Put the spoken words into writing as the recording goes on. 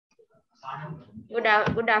Good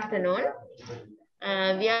afternoon.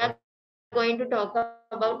 We are going to talk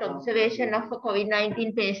about observation of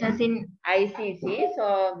COVID-19 patients in ICC.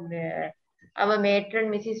 So, our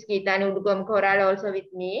matron, Mrs. Geetani Udugam Koral, also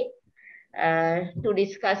with me to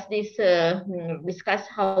discuss this, discuss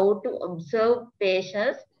how to observe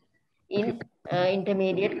patients in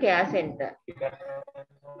intermediate care center.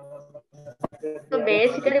 So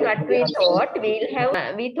basically, what we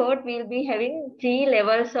thought we'll be having 3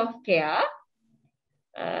 levels of care: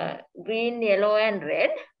 green, yellow, and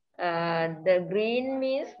red. The green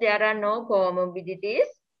means there are no comorbidities.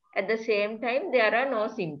 At the same time, there are no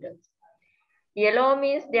symptoms. Yellow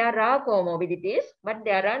means there are comorbidities, but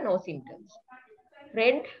there are no symptoms.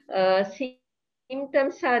 Red,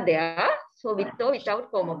 symptoms are there, so with or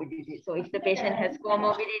without comorbidities. So if the patient has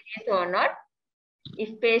comorbidities or not,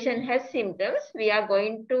 if patient has symptoms, we are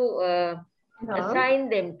going to assign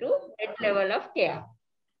them to red level of care.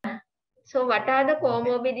 So what are the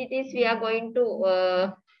comorbidities we are going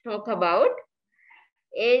to talk about?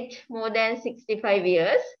 Age more than 65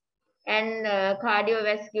 years and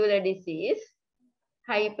cardiovascular disease,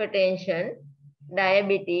 hypertension,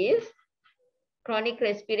 diabetes, chronic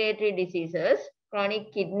respiratory diseases,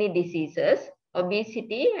 chronic kidney diseases,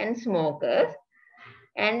 obesity, and smokers.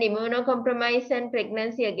 And immunocompromised and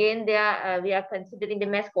pregnancy, again, we are considering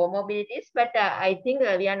them as comorbidities, but I think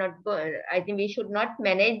we are not. I think we should not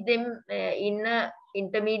manage them in a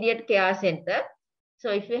intermediate care center. So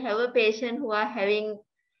if you have a patient who are having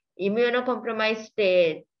immunocompromised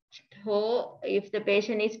state, or if the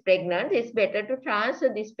patient is pregnant, it's better to transfer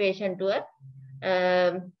this patient to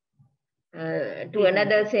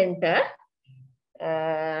another center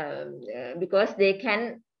because they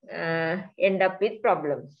can end up with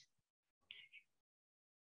problems.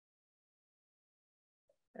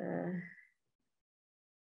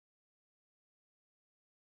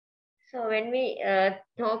 So when we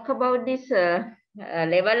talk about this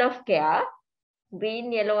level of care,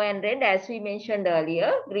 green, yellow, and red, as we mentioned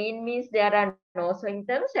earlier, green means there are no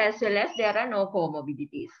symptoms as well as there are no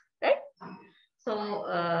comorbidities, right? So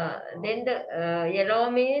then the yellow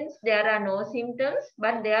means there are no symptoms,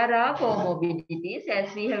 but there are comorbidities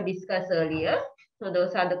as we have discussed earlier. So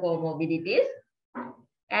those are the comorbidities.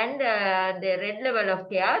 And the red level of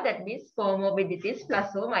care, that means comorbidities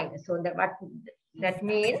plus or minus. So that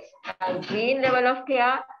means green level of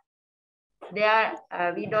care,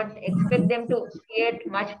 we don't expect them to create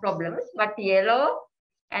much problems, but yellow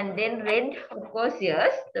and then red, of course,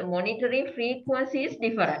 yes, the monitoring frequency is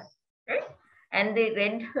different. Right? And the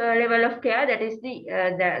red level of care, that is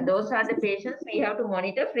those are the patients we have to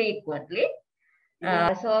monitor frequently.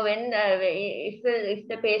 So when if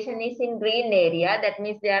the patient is in green area, that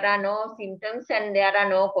means there are no symptoms and there are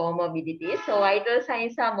no comorbidities. So vital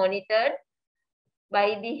signs are monitored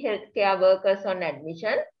by the healthcare workers on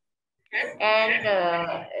admission, and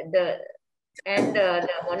the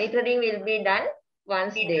monitoring will be done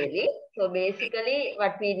once daily. So basically,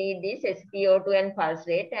 what we need is SpO2 and pulse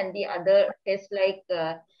rate, and the other tests like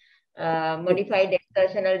modified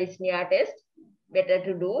exertional dyspnea test, better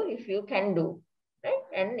to do if you can do, right?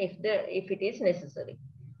 And if it is necessary.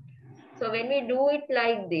 So when we do it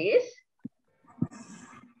like this,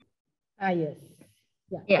 yes,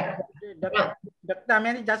 yeah. Dr.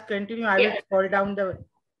 Damayanthi, just continue. I will scroll down the.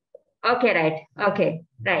 Okay, right. Okay,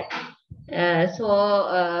 right.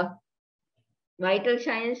 So vital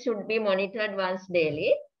signs should be monitored once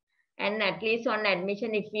daily, and at least on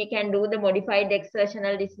admission, if we can do the modified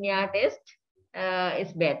exertional dyspnea test,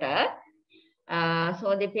 is better.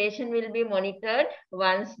 So the patient will be monitored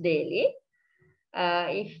once daily.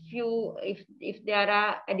 If there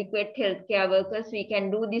are adequate healthcare workers, we can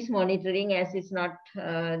do this monitoring, as it's not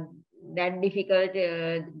that difficult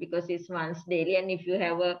because it's once daily. And if you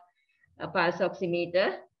have a pulse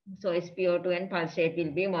oximeter, so SpO2 and pulse rate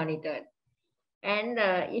will be monitored. And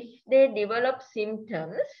if they develop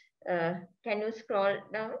symptoms, can you scroll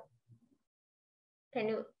down? Can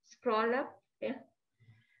you scroll up? Yeah.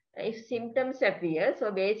 If symptoms appear, so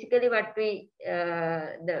basically what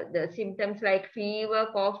the symptoms like fever,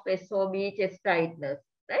 cough, SOB, chest tightness,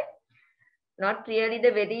 right? Not really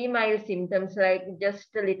the very mild symptoms like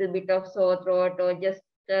just a little bit of sore throat or just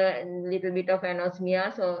a little bit of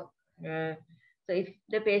anosmia. So if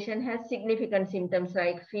the patient has significant symptoms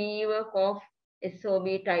like fever, cough,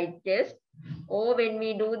 SOB, tight chest, or when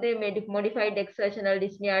we do the modified exertional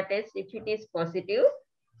dyspnea test, if it is positive,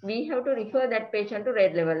 we have to refer that patient to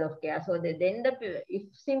red level of care. So if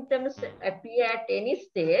symptoms appear at any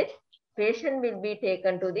stage, patient will be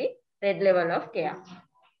taken to the red level of care.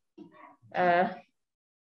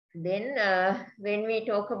 Then when we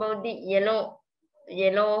talk about the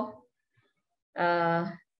yellow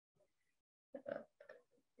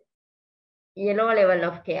yellow level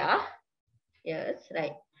of care. Yes,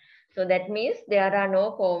 right. So that means there are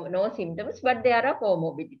no symptoms, but there are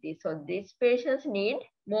comorbidities. So these patients need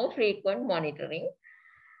more frequent monitoring.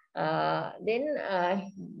 Then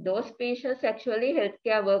those patients actually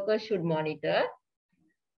healthcare workers should monitor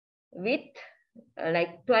with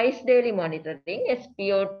like twice daily monitoring,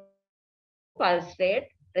 SpO2, pulse rate,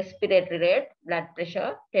 respiratory rate, blood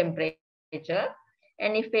pressure, temperature.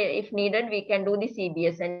 And if needed, we can do the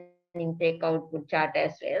CBS and intake output chart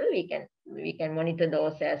as well. We can monitor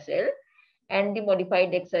those as well, and the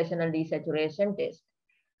modified exertional desaturation test.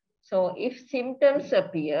 So if symptoms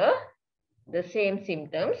appear, the same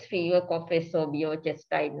symptoms, fever, cough, SOBO, chest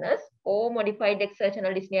tightness, or modified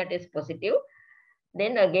exertional dyspnea test positive,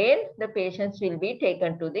 then again the patients will be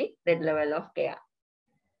taken to the red level of care.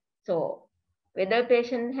 So whether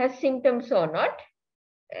patient has symptoms or not,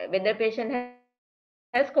 whether patient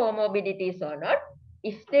has comorbidities or not,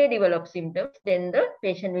 if they develop symptoms, then the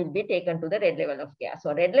patient will be taken to the red level of care.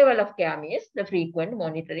 So red level of care means the frequent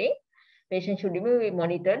monitoring. Patient should be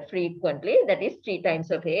monitored frequently, that is 3 times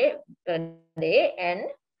a day and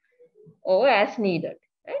or as needed.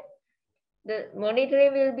 Right? The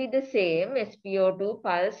monitoring will be the same: SpO2,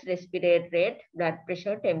 pulse, respiratory rate, blood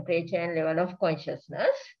pressure, temperature, and level of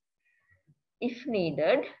consciousness. If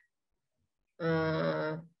needed,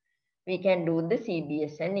 we can do the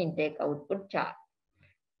CBS and intake output chart.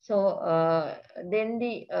 So then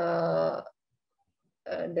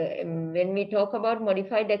when we talk about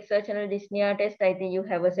modified exertional dyspnea test, I think you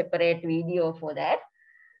have a separate video for that,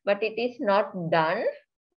 but it is not done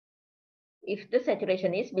if the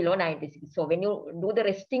saturation is below 96. So when you do the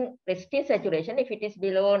resting saturation, if it is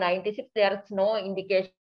below 96, there is no indication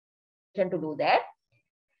to do that.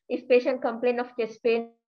 If patient complain of chest pain,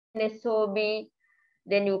 SOB,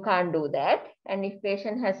 then you can't do that. And if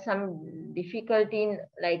patient has some difficulty in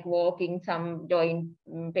like walking, some joint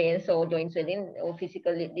pains or joint swelling or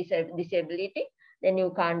physical disability, then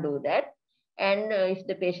you can't do that. And if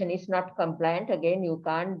the patient is not compliant, again, you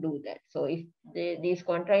can't do that. So if these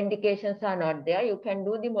contraindications are not there, you can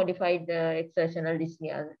do the modified exertional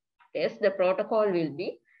dyspnea test. The protocol will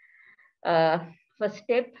be, first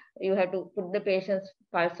step, you have to put the patient's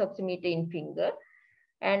pulse oximeter in finger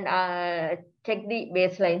and check the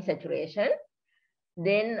baseline saturation.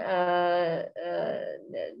 Then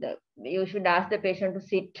you should ask the patient to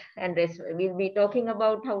sit and rest. We'll be talking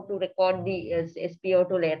about how to record the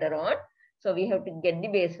SpO2 later on. So we have to get the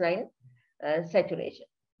baseline saturation.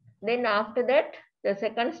 Then after that, the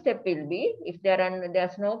second step will be, if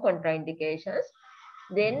there's no contraindications,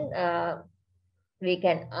 then we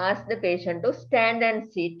can ask the patient to stand and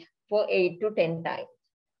sit for 8 to 10 times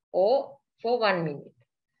or for 1 minute.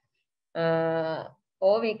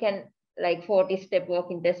 Or we can, like 40-step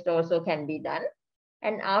walking test also can be done.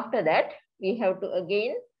 And after that, we have to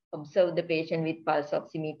again observe the patient with pulse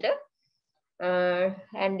oximeter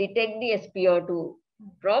and detect the SpO2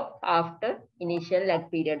 drop after initial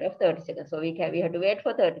lag period of 30 seconds. So we have to wait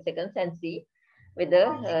for 30 seconds and see whether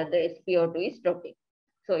the SpO2 is dropping.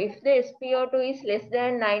 So if the SpO2 is less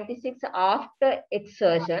than 96 after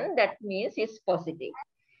exertion, that means it's positive.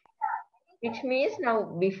 Which means now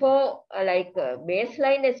before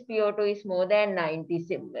baseline SpO2 is more than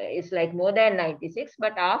 96, is like more than 96,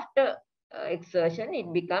 but after exertion,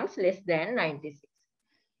 it becomes less than 96.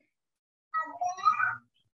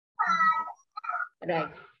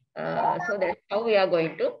 Right. So that's how we are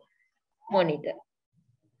going to monitor.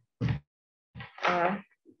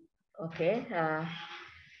 Okay.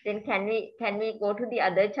 Then can we go to the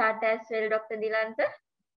other chart as well, Dr. Dilantha?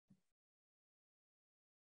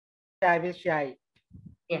 I will share.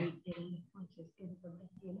 Yeah.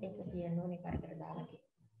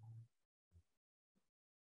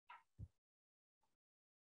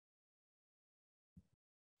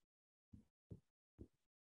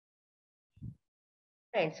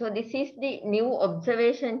 Right, so this is the new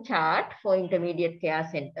observation chart for intermediate care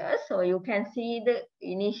centers. So you can see the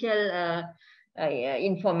initial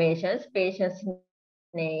information: patient's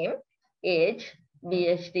name, age,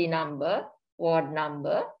 BHD number, ward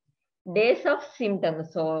number, days of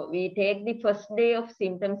symptoms. So we take the first day of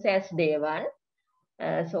symptoms as day 1.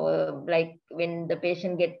 So like when the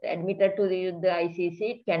patient gets admitted to the ICC,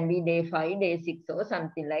 it can be day 5, day 6 or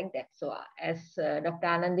something like that. So as Dr.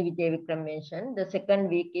 Anand Vijayvikram mentioned, the second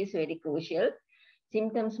week is very crucial.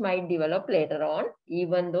 Symptoms might develop later on,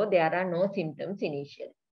 even though there are no symptoms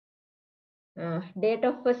initially. Date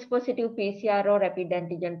of first positive PCR or rapid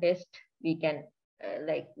antigen test, we can,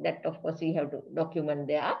 like that, of course, we have to document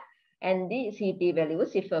there. And the CT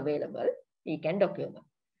values, if available, we can document.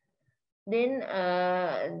 Then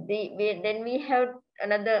then we have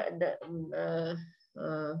another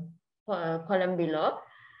column below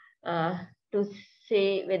to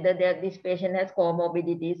say whether this patient has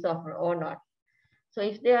comorbidities or not. So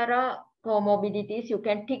if there are comorbidities, you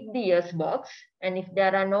can tick the yes box. And if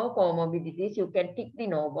there are no comorbidities, you can tick the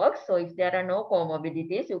no box. So if there are no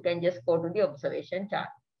comorbidities, you can just go to the observation chart.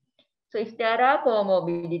 So if there are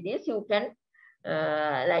comorbidities, you can,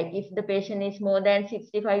 like if the patient is more than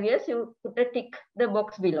 65 years, you put a tick the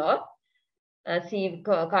box below. See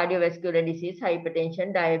cardiovascular disease,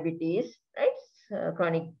 hypertension, diabetes, right?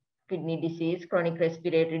 Chronic kidney disease, chronic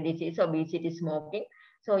respiratory disease, obesity, smoking.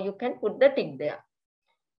 So you can put the tick there.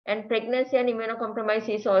 And pregnancy and immunocompromise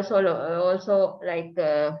is also like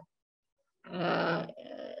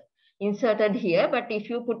inserted here. But if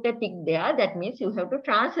you put a tick there, that means you have to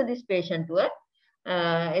transfer this patient to a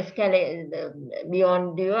escalate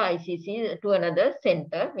beyond your ICC to another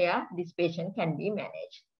center where this patient can be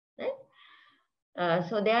managed. Right?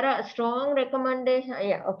 So there are strong recommendations.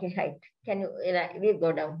 Yeah, okay, right. Can you, we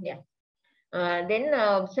go down? Yeah. Then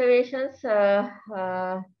observations.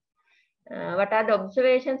 What are the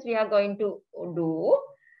observations we are going to do?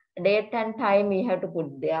 Date and time we have to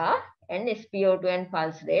put there, and SpO2 and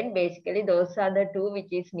pulse rate. Basically, those are the two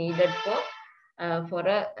which is needed for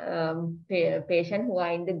a patient who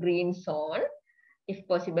are in the green zone. If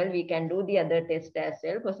possible, we can do the other test as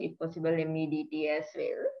well, because if possible, MEDT as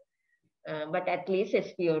well. But at least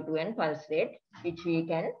SpO2 and pulse rate, which we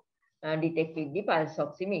can detect with the pulse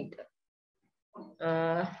oximeter.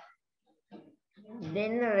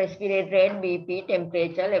 Then respiratory rate, BP,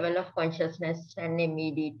 temperature, level of consciousness, and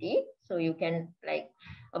MEDT. So you can, like,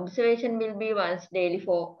 observation will be once daily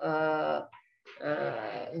for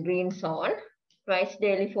green zone, twice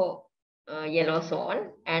daily for yellow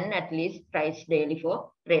zone, and at least thrice daily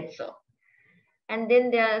for red zone. And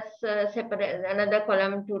then there's separate another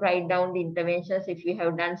column to write down the interventions if we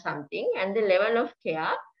have done something, and the level of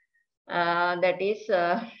care, that is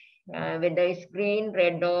whether it's green,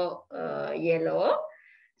 red, or yellow.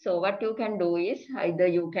 So what you can do is either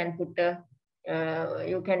you can put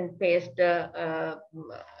you can paste a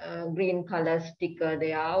green color sticker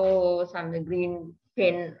there, or some green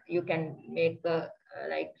pen you can make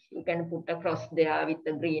like you can put across there with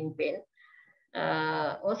the green pen,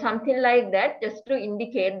 or something like that, just to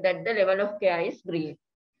indicate that the level of care is green.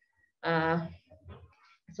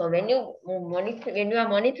 So when you are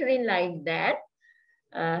monitoring like that,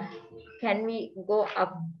 can we go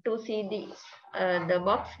up to see the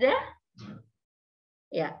box there?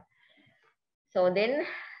 Yeah. So then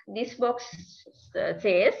this box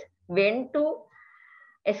says when to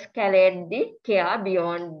escalate the care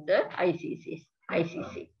beyond the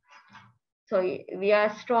ICC. So we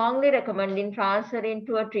are strongly recommending transferring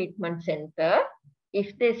to a treatment center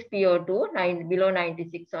if the SpO2 below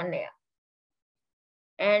 96 on air.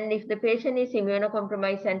 And if the patient is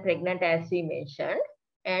immunocompromised and pregnant, as we mentioned,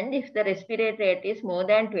 and if the respiratory rate is more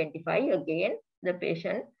than 25, again, the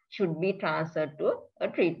patient should be transferred to a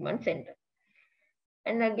treatment center.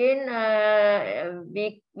 And again,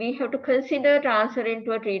 we have to consider transferring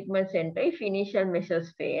to a treatment center if initial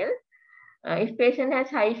measures fail. If patient has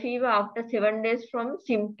high fever after 7 days from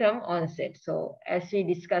symptom onset. So as we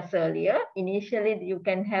discussed earlier, initially you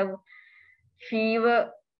can have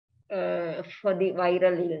fever for the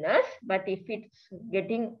viral illness, but if it's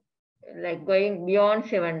getting like going beyond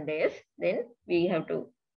 7 days, then we have to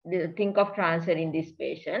think of transferring this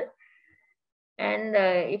patient. And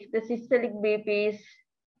if the systolic BP is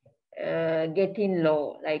getting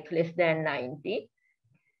low, like less than 90,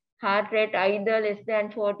 heart rate either less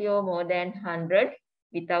than 40 or more than 100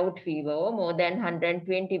 without fever, or more than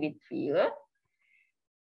 120 with fever.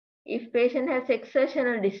 If patient has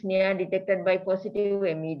exertional dyspnea detected by positive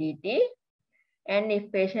MEDT, and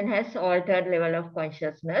if patient has altered level of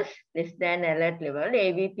consciousness, less than alert level,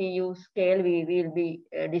 ABPU scale, we will be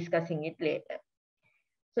discussing it later.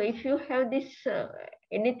 So if you have this,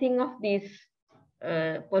 anything of these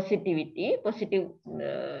positive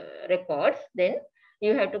records, then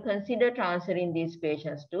you have to consider transferring these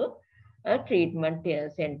patients to a treatment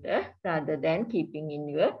center rather than keeping in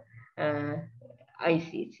your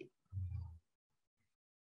ICC.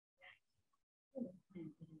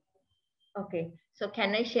 Okay, so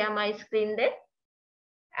can I share my screen there?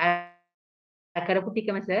 කරපු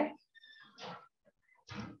ටිකම sir.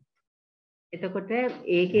 එතකොට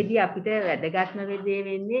ඒකෙදි අපිට වැදගත්ම දේ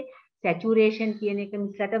වෙන්නේ saturation කියන එක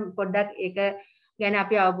මිසකට පොඩ්ඩක් ඒක ගැන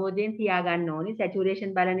අපි අවබෝධයෙන් තියාගන්න ඕනේ.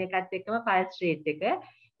 සැචුරේෂන් බලන එකත් එක්කම පල්ස් රේට් එක.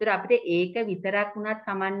 ඒතර අපිට ඒක විතරක් වුණත්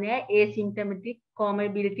කමන්නේ ඒසිම්ප්ටොමැටික්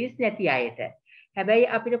කොමොබිලිටිස් නැති අයට. හැබැයි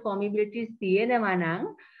අපිට කොමොබිලිටිස් තියෙනවා නම්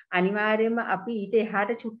අනිවාර්යයෙන්ම අපි ඊට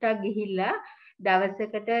එහාට චුට්ටක් ගිහිල්ලා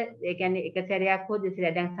දවසකට ඒ කියන්නේ එක සැරයක් හෝ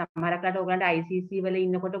දෙසරයක් දැන් සමහරකට ඔයගලන්ට ICC වල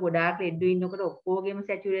ඉන්නකොට ගොඩාක් ලෙඩ්ඩු ඉන්නකොට ඔක්කොගෙම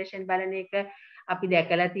සැචුරේෂන් බලන එක අපි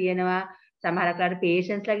දැකලා තියෙනවා. සමහරකට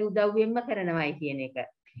පේෂන්ට්ස්ලාගේ උදව්වෙන්ම කරනවායි කියන එක.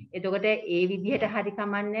 එතකොට ඒ විදිහට හරි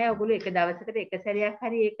කමන්නේ ඔයගොල්ලෝ එක දවසකට එක සැරයක්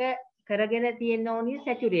හරි ඒක කරගෙන තියෙන්න ඕනි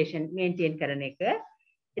සැචුරේෂන් මේන්ටේන් කරන එක.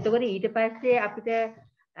 එතකොට ඊට පස්සේ අපිට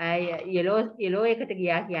yellow එකට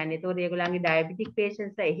ගියා කියන්නේ. එතකොට ඒගොල්ලන්ගේ ඩයබටික්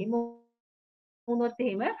පේෂන්ට්ස්ලා එහෙම වුණොත්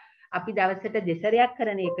එහෙම අපි දවසට දෙසරයක්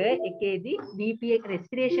කරන එක එකේදී BP එක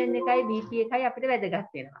රෙස්පිරේෂන් එකයි BP එකයි අපිට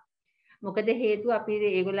වැදගත් වෙනවා. මොකද හේතුව අපි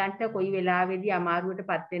ඒගොල්ලන්ට කොයි වෙලාවෙදී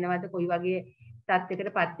අමාරුවටපත් වෙනවද කොයි වගේ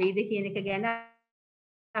තත්යකටපත් වෙයිද කියන එක ගැන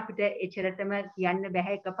අපිට එච්චරටම කියන්න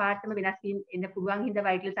බෑ. එකපාරටම වෙනස් වෙන්න පුළුවන් හින්දා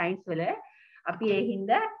වයිටල් සයින්ස් වල අපි ඒ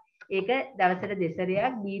හින්දා ඒක දවසට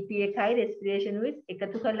දෙසරයක් BP එකයි රෙස්පිරේෂන් උයි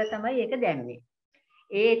එකතු කරලා තමයි ඒක දැම්මේ.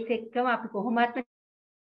 ඒත් එක්කම අපි කොහොමත්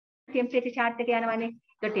ටෙම්පරේචර් chart එක යනවනේ.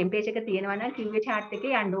 ඒක ටෙම්පරේචර් එක තියෙනවා නම් QA chart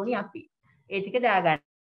එකේ යන්න ඕනි අපි. ඒ ටික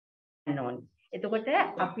දාගන්න ඕනි. එතකොට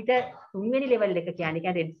අපිට තුන්වෙනි level එක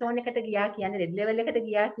කියන්නේ red zone එකට ගියා කියන්නේ red level එකට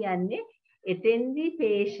ගියා කියන්නේ එතෙන්දී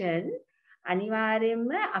patient අනිවාර්යයෙන්ම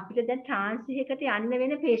අපිට දැන් trance එකකට යන්න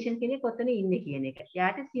වෙන patient කෙනෙක් ඔතන ඉන්නේ කියන එක.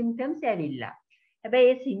 යාට symptoms ඇවිල්ලා. හැබැයි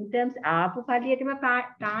ඒ symptoms ආපු පළියටම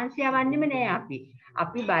trance යවන්නෙම නෑ අපි.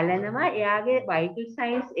 අපි බලනවා එයාගේ vital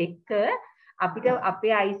signs එක්ක අපිට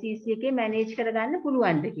අපේ ICC එකේ manage කරගන්න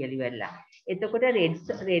පුළුවන්ද කියලා ඉවරලා. එතකොට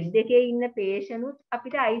red එකේ ඉන්න patient උත්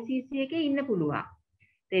අපිට ICC එකේ ඉන්න පුළුවන්.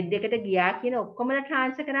 red එකට ගියා කියන ඔක්කොමලා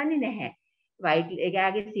transfer කරන්නේ නැහැ. white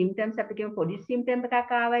එයාගේ symptoms අපි කියමු පොඩි symptom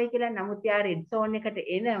එකක් ආවයි කියලා. නමුත් යා red zone එකට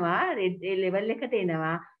එනවා, red level එකට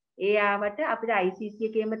එනවා. ඒ ආවට අපිට ICC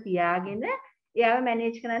එකේම තියාගෙන එයාව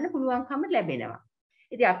manage කරන්න පුළුවන්කම ලැබෙනවා.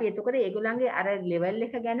 ඉතින් අපි එතකොට ඒගොල්ලන්ගේ අර level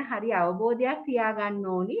එක ගැන හරි අවබෝධයක් තියාගන්න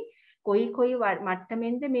ඕනි. කොයි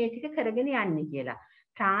මට්ටමෙන්ද මේ ටික කරගෙන යන්නේ කියලා.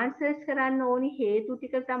 ට්‍රාන්ස්ෆර්ස් කරන්න ඕනි හේතු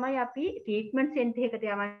ටික තමයි අපි ට්‍රීට්මන්ට් සෙන්ටර් එකට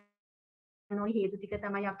යවන්න ඕනි හේතු ටික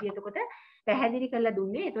තමයි අපි එතකොට පැහැදිලි කරලා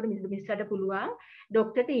දුන්නේ. ඒතකොට මිනිස්සුන්ට පුළුවන්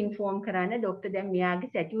ડોක්ටර්ට ඉන්ෆෝම් කරන්න. ડોක්ටර් දැන්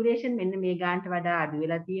මෙයාගේ සැචුරේෂන් මෙන්න මේ ගානට වඩා අඩු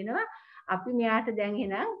වෙලා තියෙනවා. අපි මෙයාට දැන්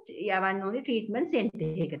එහෙනම් යවන්න ඕනි ට්‍රීට්මන්ට් සෙන්ටර්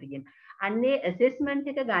එකකට කියන. අන්නේ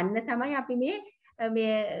ඇසෙස්මන්ට් එක ගන්න තමයි අපි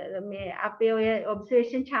මේ අපේ ඔය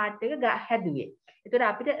ඔබ්සර්වේෂන් chart එක හැදුවේ. ඒතර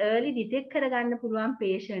අපිට early detect කරගන්න පුළුවන්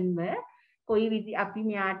patient කොයි විදි අපි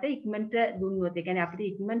මෙයාට ඉක්මනට දුන්නොත් ඒ කියන්නේ අපිට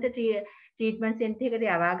ඉක්මනට ට්‍රීට්මන්ට් සෙන්ටර් එකට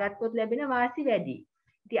යවා ගත්තොත් ලැබෙන වාසි වැඩි.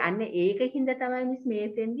 ඉතින් අන්න ඒකින්ද තමයි මිස්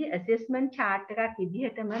මේසෙන්දි assessment chart එකක්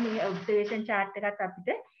විදිහටම මේ observation chart එකත් අපිට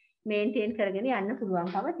maintain කරගෙන යන්න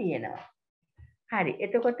පුළුවන්කම තියෙනවා. හරි.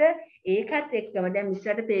 එතකොට ඒකත් එක්කම දැන්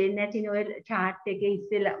මිස්ටර්ට පේන්නේ නැතිනේ ඔය chart එකේ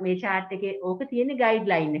ඉස්සෙල්ලා මේ chart එකේ ඕක තියෙන්නේ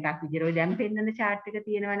guideline එකක් විදිහට. ඔය දැන් පෙන්නන chart එක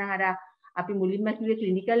තියෙනවා නම් අර අපි මුලින්ම කිව්වේ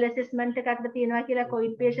ක්ලිනිකල් ඇසෙස්මන්ට් එකක්ද තියෙනවා කියලා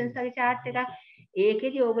COVID patients ගේ chart එකක්.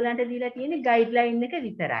 ඒකෙදි ඕගලන්ට දීලා තියෙන්නේ ගයිඩ්ලයින් එක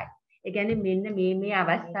විතරයි. ඒ කියන්නේ මෙන්න මේ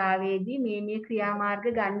අවස්ථාවේදී මේ ක්‍රියාමාර්ග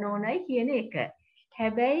ගන්න ඕනයි කියන එක.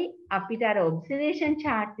 හැබැයි අපිට අර ඔබ්සර්වේෂන්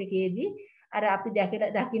chart එකේදී අර අපි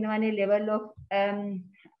දකින්නවනේ level of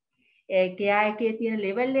care එකේ තියෙන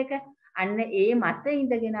level එක අන්න ඒ මත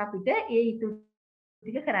ඉඳගෙන අපිට ඒ ඉතුරු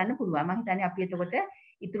ටික කරන්න පුළුවන්. මම හිතන්නේ අපි එතකොට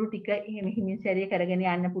ඉතුරු ටික හිමින් සැරේ කරගෙන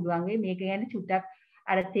යන්න පුළුවන් වෙයි. මේක ගැන චුට්ටක්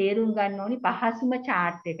අර තේරුම් ගන්න ඕනි පහසුම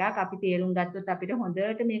chart එකක්. අපි තේරුම් ගත්තොත් අපිට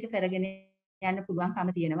හොඳට මේක කරගෙන යන්න පුළුවන්කම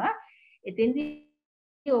තියෙනවා. එතෙන්දී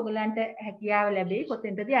ඕගලන්ට හැකියාව ලැබෙයි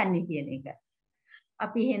කොතෙන්ටද යන්නේ කියන එක.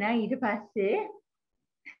 අපි එහෙනම් ඊට පස්සේ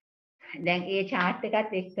දැන් ඒ chart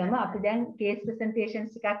එකත් එක්කම අපි දැන් case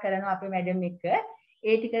presentations ටිකක් කරනවා අපේ මැඩම් එක්ක.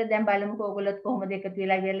 ඒ ටික දැන් බලමුකෝ ඕගොල්ලොත් කොහොමද එකතු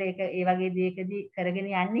වෙලා ඉවරලා ඒක ඒ වගේ දෙයකදී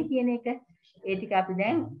කරගෙන යන්නේ කියන එක. ඒ ටික අපි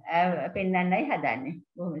දැන් පෙන්වන්නයි හදන්නේ.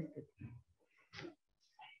 බොහොම ස්තුතියි.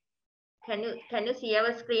 Can you see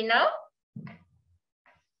our screen now?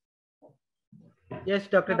 Yes,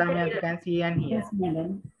 Dr. Damayanthi, can see and hear. Yes,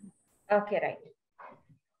 madam. Okay, right.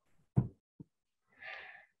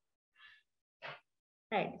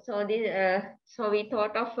 Right. So this, so we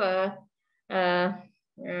thought of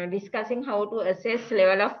discussing how to assess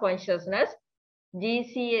level of consciousness.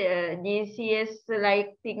 GCS like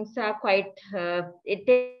things are quite it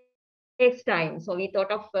takes time. So we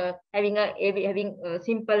thought of having a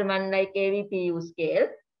simple one like AVPU scale.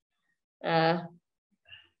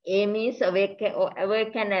 A means awake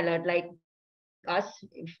and alert, like us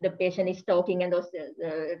if the patient is talking and those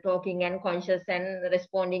talking and conscious and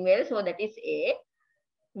responding well. So that is A.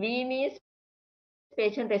 V means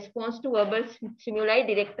patient responds to verbal stimuli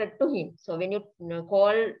directed to him. So when you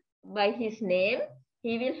call by his name,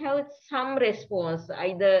 he will have some response.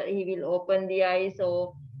 Either he will open the eyes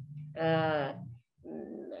or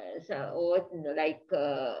like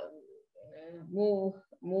move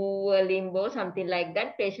move a limb or something like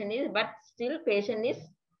that. Patient is, but still patient is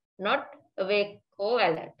not awake or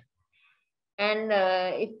alert. And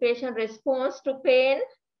if patient responds to pain,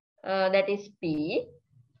 that is P.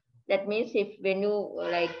 That means if when you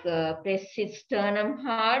press his sternum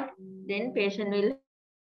hard, then patient will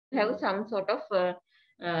have some sort of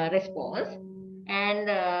response. And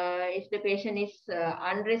if the patient is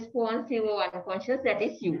unresponsive or unconscious, that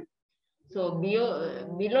is U. So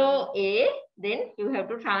below A, then you have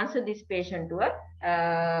to transfer this patient to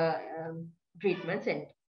a treatment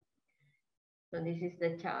center. So this is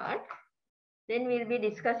the chart. Then we'll be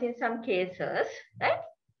discussing some cases, right?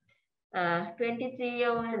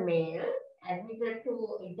 23-year-old male admitted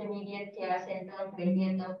to intermediate care center on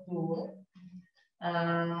 20th of June.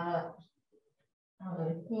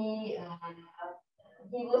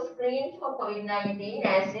 He was screened for COVID-19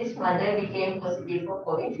 as his mother became positive for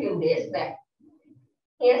COVID few days back.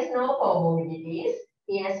 He has no comorbidities,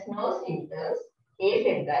 he has no symptoms,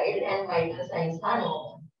 afebrile and vital signs are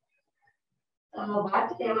normal.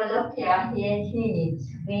 What level of care he needs?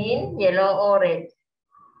 Green, yellow or red?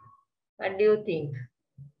 What do you think?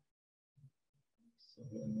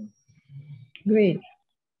 Green.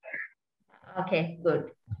 Okay,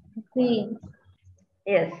 good. Green.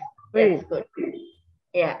 Yes, Green. that's good.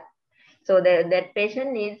 Yeah. So that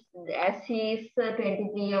patient needs, as he is a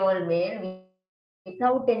 23-year-old male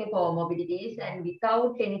without any comorbidities and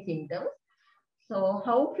without any symptoms. So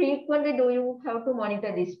how frequently do you have to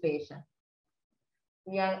monitor this patient?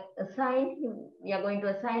 We are going to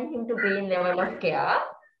assign him to green level of care.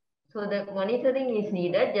 So the monitoring is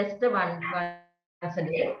needed, just the once a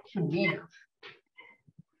day should be enough.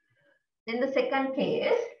 Then the second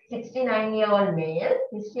case, 69-year-old male,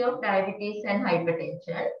 history of diabetes and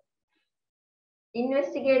hypertension.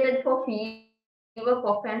 Investigated for fever,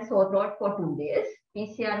 cough and sore throat for 2 days.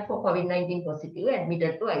 PCR for COVID-19 positive,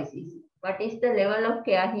 admitted to ICC. What is the level of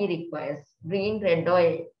care he requires? Green, red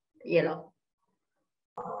or yellow?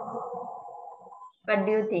 What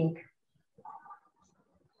do you think?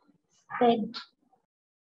 Red.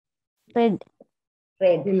 Red.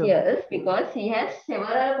 Red, Yellow. yes, because he has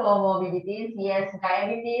several comorbidities. He has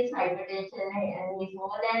diabetes, hypertension, and he's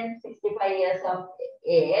more than 65 years of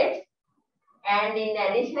age. And in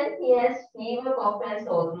addition, he has fever, cough, and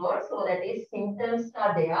sore throat. So that is symptoms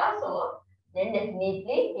are there. So then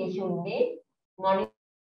definitely he should be monitored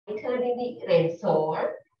in the red zone.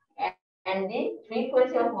 And the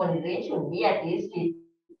frequency of monitoring should be at least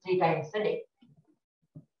three times a day.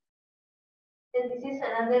 Then this is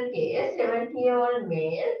another case, 70-year-old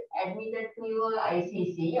male admitted to your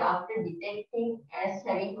ICC after detecting as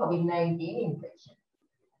having COVID-19 infection.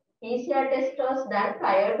 PCR test was done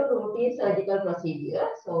prior to routine surgical procedure.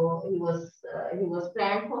 So he was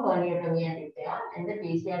planned for herniatomy and repair, and the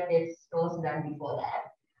PCR test was done before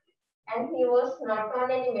that. And he was not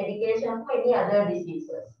on any medication for any other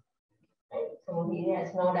diseases. Right? So he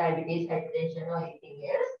has no diabetes, hypertension, or anything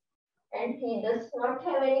else. And he does not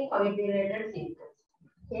have any COVID-related symptoms.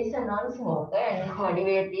 He is a non-smoker and his body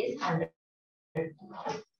weight is 100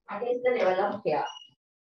 kilos. What is the level of care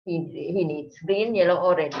he needs? Green, yellow,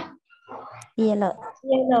 or red? Yellow.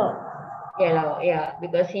 Yellow. Yellow, yeah,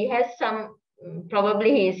 because he has some,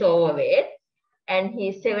 probably he is overweight and he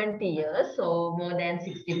is 70 years, so more than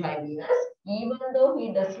 65 years. Even though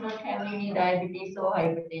he does not have any diabetes or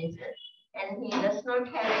hypertension and he does not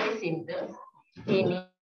have any symptoms, he needs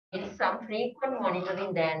some frequent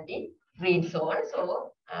monitoring than the green zone.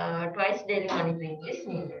 So twice daily monitoring is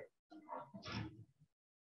needed.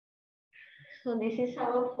 So this is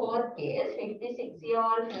our fourth case,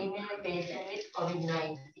 56-year-old female patient with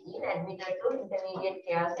COVID-19 admitted to intermediate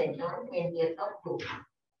care center on 20th of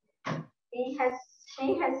June. She has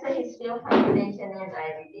a history of hypertension and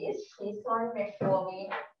diabetes. She's on metformin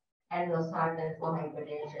and losartan for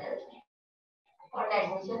hypertension. On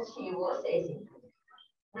admission, she was asymptomatic.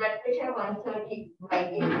 Blood pressure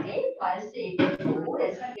 130/80, pulse 82,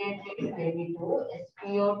 respiratory is 22,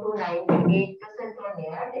 SpO2 98% on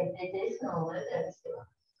air, temperature is normal 37.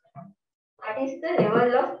 What is the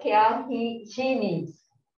level of care she needs?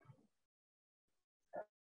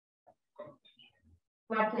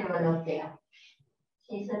 What level of care?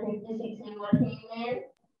 She's a 56-year-old female,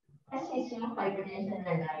 has history of hypertension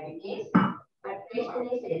and diabetes, but patient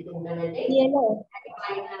is asymptomatic. Yellow.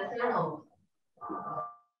 And vitals are normal.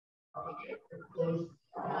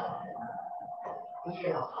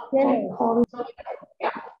 Yellow. So,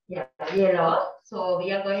 yeah, yellow. So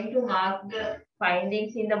we are going to mark the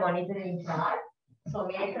findings in the monitoring chart. So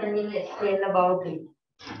Nathan will explain about it.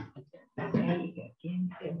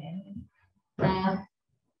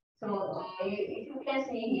 So if you can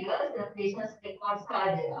see here, the patient's records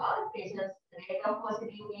are there. Patient's rate of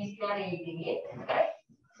positive PCR 88, right?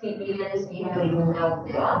 CT levels we have written down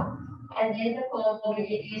there. And then the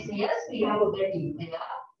comorbidities, yes, we have put it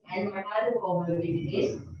there. And what are the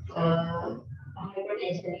comorbidities?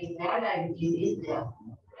 Hypertension is there, diabetes is there,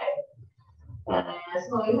 right?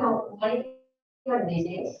 So we have monitor these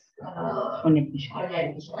things On admission. on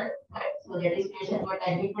admission, right? So that is patient got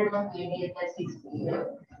admitted on 28th at 6 p.m.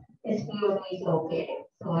 SPO is okay.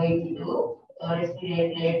 So 82.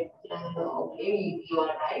 Respiratory rate okay. You are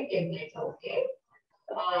right. Templates okay.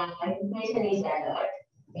 Patient is alert.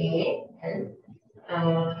 A and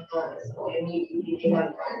so immediately they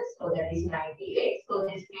have done. So that is 98. So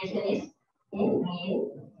this patient is in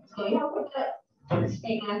green. So you have put the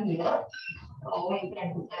sticker here. Or you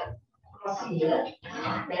can put the cross here.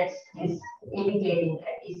 That's is indicating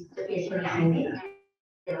that is the patient is in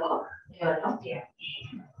the yellow level of care.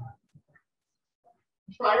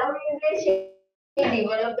 Following that, she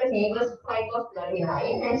developed a fever spike of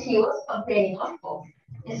 39 and she was complaining of cough.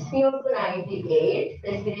 SPO to 98,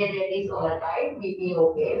 respiratory rate is all right, BP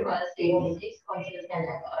okay, pulse 86, conscious and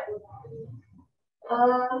alert.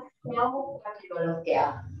 Now, what level of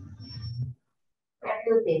care? What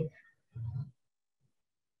do you think?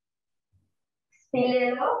 Still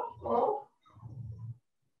yellow? Oh.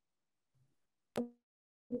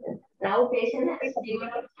 Now, patient has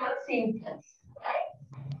developed some symptoms, right?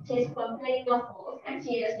 She is complaining of cough and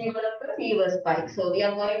she has developed a fever spike. So we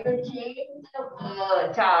are going to change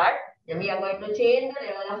the chart. Then we are going to change the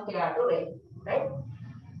level of care to red, right?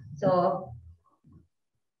 So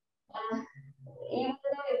even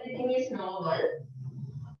though everything is normal,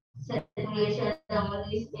 circulation, all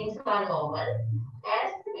these things are normal.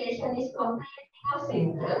 As the patient is complaining of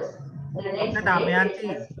symptoms, the next day Damayanthi,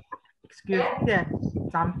 patient, excuse me there.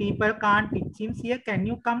 Some people can't. It seems here. Can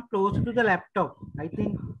you come closer to the laptop? I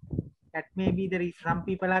think that maybe there is some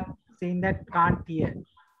people are saying that can't hear.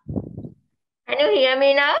 Can you hear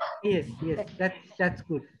me now? Yes, that's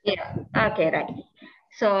good. Yeah. Okay, right.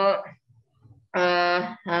 So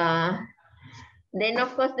then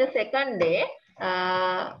of course the second day,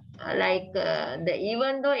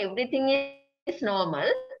 even though everything is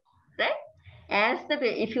normal, right? As the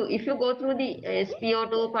if you go through the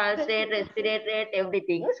SpO2, pulse rate, respiratory rate,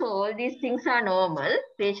 everything, so all these things are normal.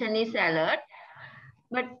 Patient is alert.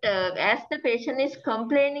 But as the patient is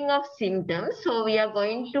complaining of symptoms, so we are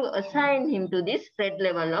going to assign him to this red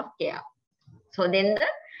level of care. So then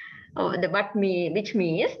which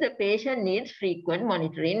means the patient needs frequent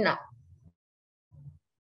monitoring now.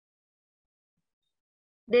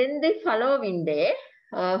 Then the following day,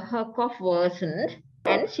 her cough worsened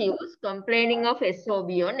and she was complaining of SOB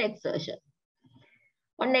on exertion.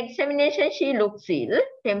 On examination, she looks ill.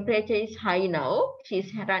 Temperature is high now.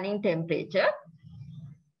 She's running temperature.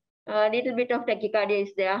 A little bit of tachycardia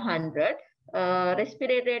is there, 100.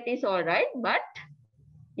 Respiratory rate is all right, but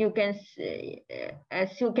you can see,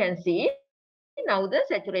 as you can see, now the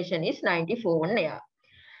saturation is 94 on air.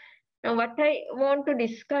 Now, what I want to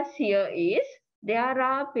discuss here is there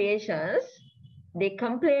are patients, they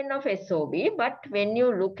complain of SOB, but when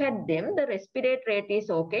you look at them, the respiratory rate is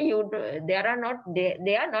okay. They are not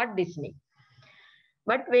dyspneic.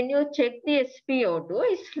 But when you check the SpO2,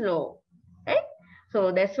 it's low, right?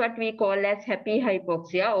 So that's what we call as happy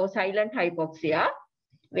hypoxia or silent hypoxia,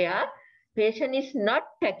 where patient is not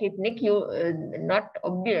tachypneic,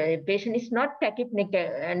 patient is not tachypneic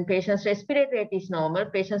and patient's respiratory rate is normal,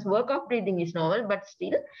 patient's work of breathing is normal, but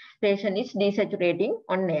still patient is desaturating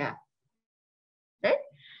on air, right?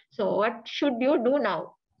 So what should you do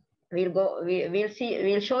now? We'll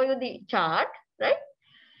show you the chart, right?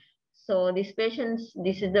 So this is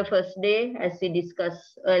the first day as we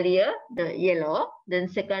discussed earlier, the yellow, then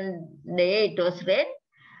second day it was red,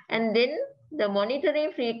 and then the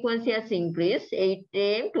monitoring frequency has increased 8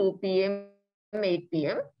 a.m., 2 p.m., 8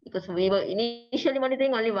 p.m. because we were initially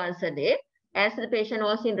monitoring only once a day. As the patient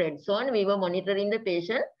was in red zone, we were monitoring the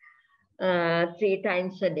patient 3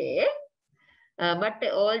 times a day. But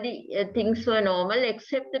all the things were normal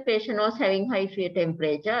except the patient was having high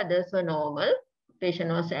temperature. Others were normal.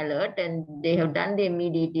 Patient was alert and they have done the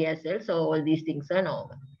MDT as well. So all these things are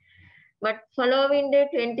normal. But following day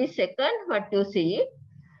 22nd, what you see,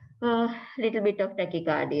 little bit of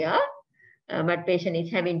tachycardia, but patient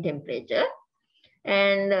is having temperature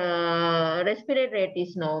and respiratory rate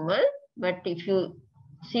is normal. But if you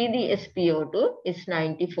see the SpO2, it's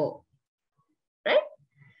 94, right?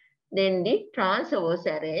 Then the transfer was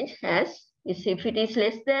arranged as if it is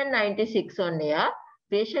less than 96 on air,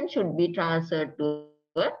 patient should be transferred to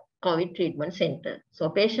a COVID treatment center. So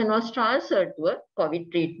patient was transferred to a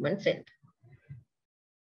COVID treatment center.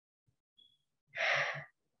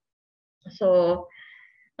 So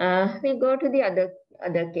we go to the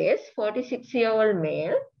other case, 46-year-old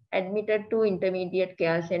male admitted to intermediate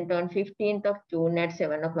care center on 15th of June at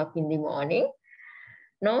 7 o'clock in the morning.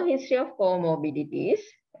 No history of comorbidities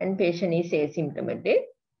and patient is asymptomatic.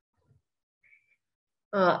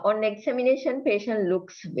 On examination, patient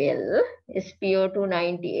looks well. SpO2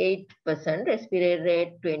 98%, respiratory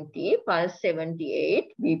rate 20, pulse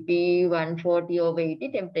 78, BP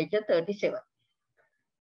 140/80, temperature 37.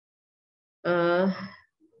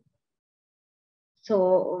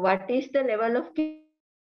 So what is the level of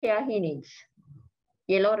care he needs?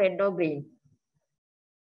 Yellow, red or green?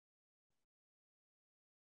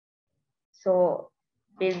 So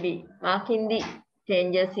we'll be marking the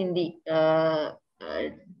changes in the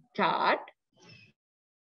chart.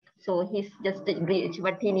 So he's just green,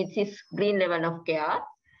 what he needs is green level of care.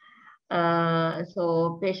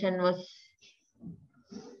 So patient was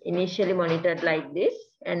initially monitored like this,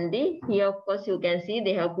 and here of course you can see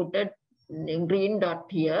they have put a green dot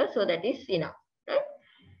here, so that is enough. Right?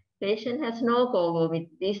 Patient has no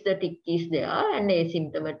comorbidities, the tick is there, and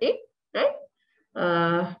asymptomatic. Right?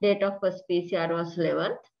 Date of first PCR was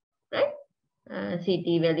 11th. Right?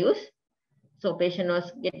 CT values. So patient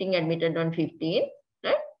was getting admitted on 15th.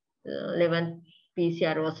 Right? 11th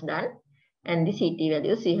PCR was done, and the CT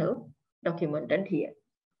values we have documented here.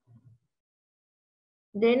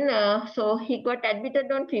 Then, so he got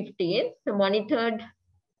admitted on 15th, so monitored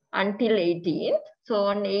until 18th. So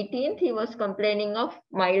on 18th, he was complaining of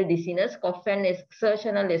mild dizziness, cough and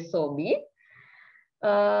exertional SOB.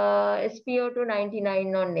 SpO2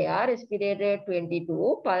 99 on air, respiratory rate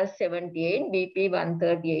 22, pulse 78, BP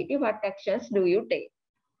 130/80. What actions do you take?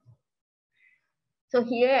 So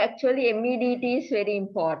here actually MEDT is very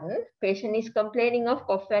important. Patient is complaining of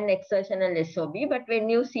cough and exertional SOB, but when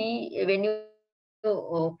you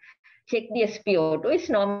check the SpO2, it's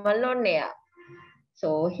normal on air.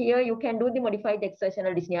 So here you can do the modified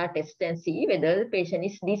exertional dyspnea test and see whether the patient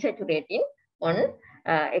is desaturating on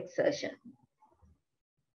exertion.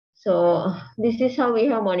 So this is how we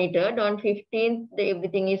have monitored. On 15th,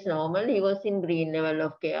 everything is normal. He was in green level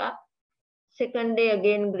of care. Second day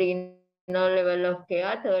again green level of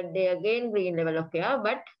care. Third day again green level of care.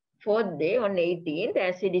 But fourth day on 18th,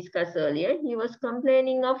 as we discussed earlier, he was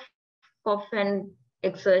complaining of cough and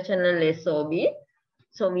exertional SOB.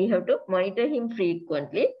 So we have to monitor him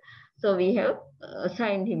frequently. So we have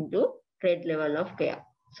assigned him to red level of care.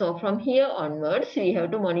 So from here onwards, we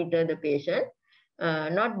have to monitor the patient,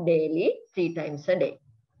 not daily, 3 times a day.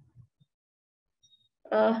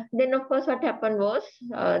 Then of course what happened was,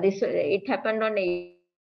 it happened on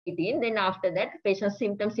 18. Then after that, patient's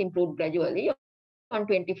symptoms improved gradually. On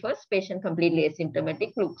 21st, patient completely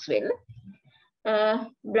asymptomatic, looks well.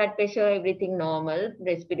 Blood pressure, everything normal,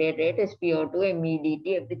 respiratory rate, SpO2,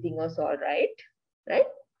 MEDT, everything was all right, right?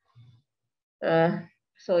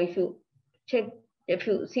 So if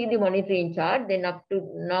you see the monitoring chart, then up to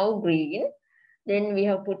now green, then we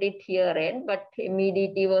have put it here red, but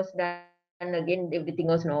MEDT was done again, everything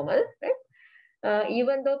was normal, right?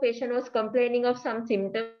 Even though patient was complaining of some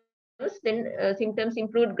symptoms, then symptoms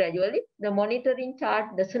improved gradually. The monitoring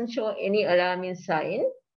chart doesn't show any alarming sign,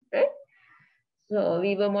 right? So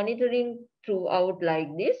we were monitoring throughout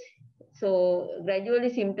like this. So gradually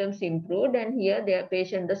symptoms improved, and here their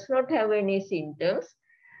patient does not have any symptoms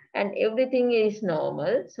and everything is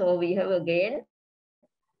normal. So we have again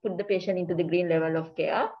put the patient into the green level of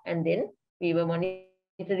care, and then we were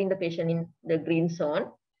monitoring the patient in the green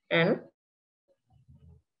zone and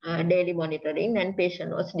daily monitoring, and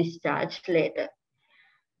patient was discharged later.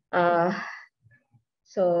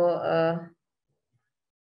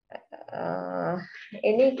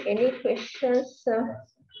 Any questions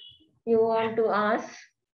you want to ask?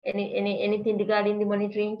 Anything regarding the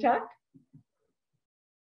monitoring chart?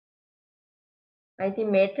 I think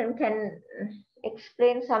Matron can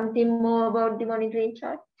explain something more about the monitoring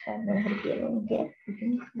chart.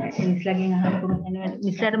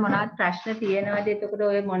 මිස්ලට මොනවද ප්‍රශ්න තියෙනවද? එතකොට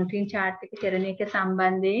ඔය monitoring chart එක කරන එක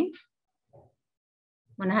සම්බන්ධයෙන්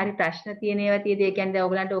මොන හරි ප්‍රශ්න තියෙන ඒවා තියෙද? ඒ කියන්නේ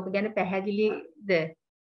ඔයගලන්ට ඕක ගැන පැහැදිලිද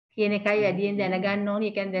කියන එකයි වැඩියෙන් දැනගන්න ඕනේ.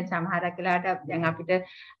 ඒ කියන්නේ දැන් සමහරක් වෙලාවට දැන් අපිට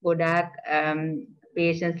ගොඩාක්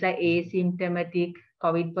patients ලා asymptomatic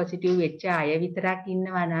COVID positive වෙච්ච අය විතරක්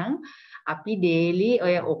ඉන්නවා නම් අපි daily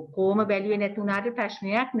ඔය ඔක්කොම බැලුවේ නැතුණාට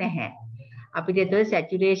ප්‍රශ්නයක් නැහැ. අපිට ඒතකොට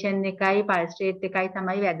saturation එකයි pulse rate එකයි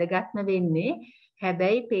තමයි වැදගත්ම වෙන්නේ.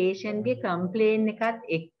 හැබැයි patient ගේ complaint එකත්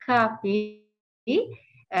එක්ක අපි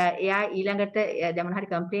එයා ඊළඟට දැන් මොන හරි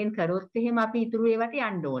කම්ප්ලේන් කරොත් එහෙම අපි ඉතුරු ඒවට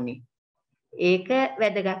යන්න ඕනේ. ඒක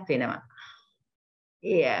වැදගත් වෙනවා.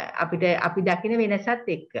 අපිට අපි දකින වෙනසත්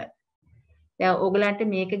එක්ක. දැන් ඕගලන්ට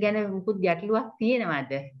මේක ගැන මුකුත් ගැටලුවක්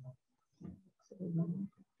තියෙනවද?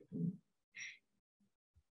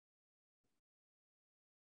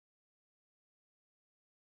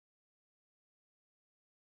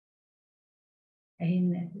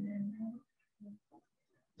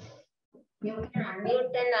 You can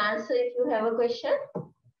unmute and answer if you have a question.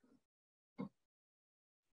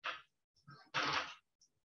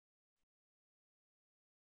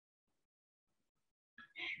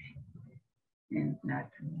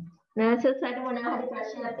 Nurses අර මොනවා හරි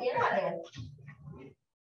ප්‍රශ්න තියෙනවද?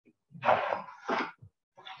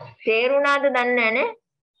 තේරුණාද දන්නේ නැහැ.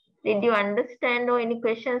 Did you understand or any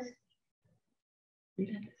questions?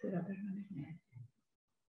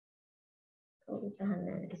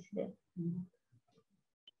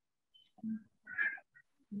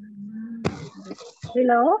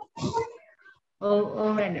 Hello.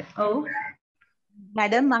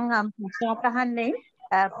 Madam මම ප්‍රශ්නයක් අහන්නේ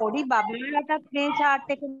පොඩි බබාලටත් මේ chart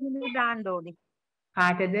එක දාන්න ඕනේ.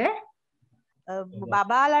 කාටද?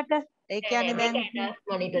 බබාලට ඒ කියන්නේ දැන්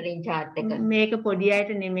monitoring chart එක. මේක පොඩි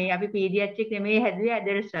අයට නෙමෙයි අපි පීඩියාට්‍රික් නෙමෙයි හැදුවේ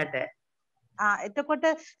ඇඩල්ට්ස්ට. එතකොට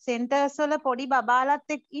සෙන්ටර්ස් වල පොඩි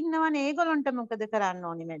බබාලත් එක්ක ඉන්නවනේ ඒගොල්ලන්ට මොකද කරන්න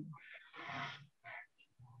ඕනේ මැඩම්?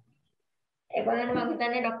 ඒගොල්ලන්ට මම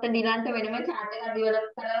හිතන්නේ ડોක්ටර් ඩිලන්ට වෙනම chart එකක් ඩෙවලොප්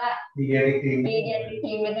කරලා පීඩියාට්‍රික්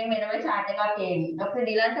ටීම් එකෙන් වෙනම chart එකක් එවි. ડોක්ටර්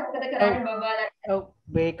ඩිලන්ට මොකද කරන්නේ බබාලට? ඔව්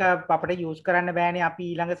මේක අපිට යූස් කරන්න බෑනේ අපි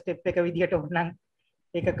ඊළඟ ස්ටෙප් එක විදියට ඕනනම්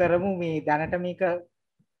ඒක කරමු මේ දැනට මේක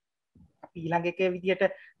අපි ඊළඟ එකේ විදියට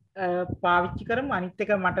පාවිච්චි කරමු අනිත්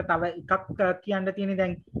එක මට තව එකක් කියන්න තියෙන්නේ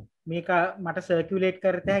දැන් මේක මට සර්කියුලේට්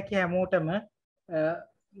කරත හැකි හැමෝටම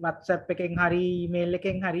WhatsApp එකෙන් හරි ඊමේල්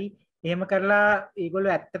එකෙන් හරි එහෙම කරලා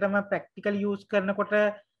ඒගොල්ලෝ ඇත්තටම ප්‍රැක්ටිකල් යූස් කරනකොට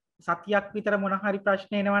සතියක් විතර මොන හරි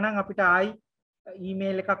ප්‍රශ්න එනවා නම් අපිට ආයි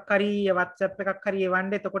ඊමේල් එකක් හරි WhatsApp එකක් හරි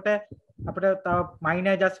එවන්න. එතකොට අපිට තව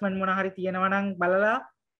මයිනර් ඇඩ්ජස්ට්මන්ට් මොන හරි තියෙනවා නම්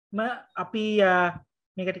බලලාම අපි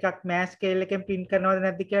මේක ටිකක් මෑස් ස්කේල් එකෙන් print කරනවද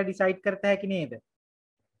නැද්ද කියලා decide කරත හැකි නේද?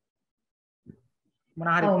 මොන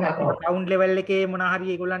හරි ground level එකේ මොන හරි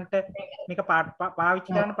ඒගොල්ලන්ට මේක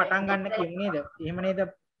පාවිච්චි කරන්න පටන් ගන්න කියමු නේද? එහෙම නේද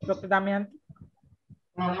ડોක්ටර් දමයන්ති?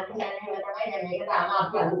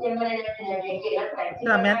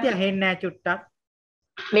 දමයන්ති ඇහෙන්නේ නැහැ චුට්ටක්.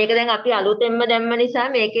 මේක දැන් අපි අලුතෙන්ම දැම්ම නිසා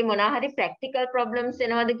මේකේ මොනවා හරි ප්‍රැක්ටිකල් ප්‍රොබ්ලම්ස්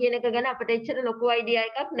එනවද කියන එක ගැන අපිට එච්චර ලොකු අයිඩියා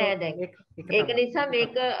එකක් නෑ දැන්. ඒක නිසා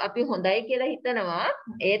මේක අපි හොඳයි කියලා හිතනවා.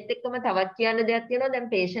 ඒත් එක්කම තවත් කියන්න දෙයක් තියෙනවා.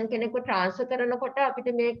 දැන් පේෂන්ට් කෙනෙක්ව ට්‍රාන්ස්ෆර් කරනකොට අපිට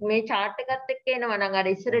මේ chart එකත් එක්ක එනවා නම් අර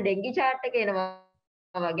ඉස්සර ඩෙන්ගි chart එක එනවා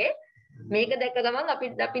වගේ මේක දැක්ක ගමන් අපි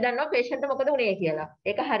දන්නවා පේෂන්ට් මොකද වුනේ කියලා.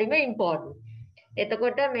 ඒක හරිම ඉම්පෝටන්ට්.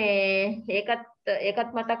 එතකොට ඒකත්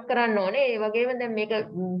මතක් කරන්න ඕනේ. ඒ වගේම දැන් මේක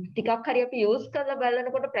ටිකක් හරි අපි යූස් කරලා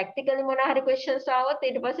බලනකොට ප්‍රැක්ටිකලි මොනවා හරි ක්වෙස්චන්ස් ආවොත්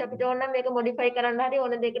ඊට පස්සේ අපිට ඕන නම් මේක මොඩිෆයි කරන්න හරි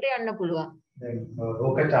ඕන දෙයකට යන්න පුළුවන්. දැන්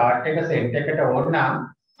ඕක chart එක සෙන්ට් එකට ඕන නම්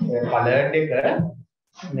කලර්ඩ් එක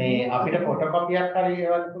මේ අපිට ෆොටෝකොපියක් හරි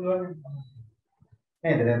එවන්න පුළුවන්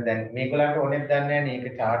නේද? දැන් මේගොල්ලන්ට ඕනෙත් දන්නේ නැහැ මේක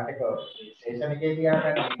chart එක ස්ටේෂන් එකේ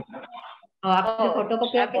තියාගන්න. අපිට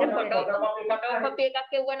ෆොටෝකොපි එකක්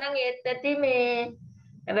එවුවා නම් ඒත් ඇති මේ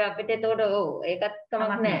හැබැයි අපිට ඒතකොට ඔව් ඒකත්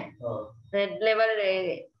කමක් නැහැ. රෙඩ් ලෙවල්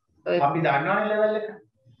අපි දන්නවනේ ලෙවල් එක.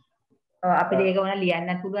 අපිට ඒක වුණා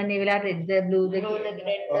ලියන්නත් පුළුවන් මේ වෙලාවට රෙඩ් බ්ලූද ඒ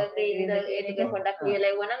ටික පොඩ්ඩක් කියලා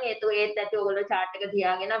එවුවා නම් ඒත් ඇති ඔයගොල්ලෝ chart එක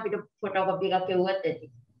තියාගෙන අපිට ෆොටෝකොපි එකක් එවුවත් ඇති.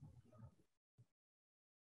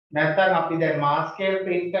 නැත්නම් අපි දැන් මාස් ස්කේල්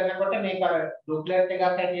print කරනකොට මේක අර බුක්ලට් එකක්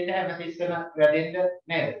හැටියට හැමතිස්සෙම වැඩෙන්න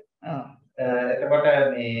නේද? ඔව්. එතකොට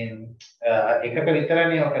මේ එකක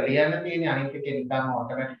විතරනේ ඔක ලියන්න තියෙන්නේ අනිත් එකේ නිකන්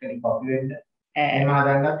ඔටෝමැටිකලි කොපි වෙන්න එහෙම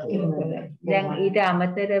හදන්නත් දැන් ඊට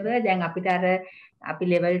අමතරව දැන් අපිට අර අපි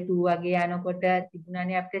level 2 වගේ යනකොට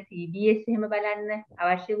තිබුණානේ අපිට CBS එහෙම බලන්න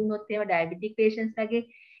අවශ්‍ය වුණොත් එහෙම diabetic patients වගේ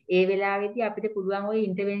ඒ වෙලාවේදී අපිට පුළුවන් ওই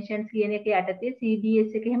interventions කියන එක යටතේ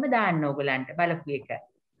CBS එක එහෙම දාන්න ඕගලන්ට බලපු එක.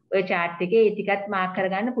 ඔය chart එකේ ඒ ටිකත් මාක්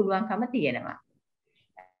කරගන්න පුළුවන්කම තියෙනවා.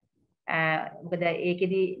 මොකද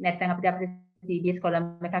ඒකෙදි නැත්නම් අපිට CBS කොලම්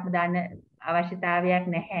එකක්ම දාන්න අවශ්‍යතාවයක්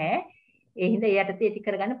නැහැ. ඒ හින්දා ඒ යටතේ ටික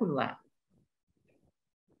කරගන්න පුළුවන්.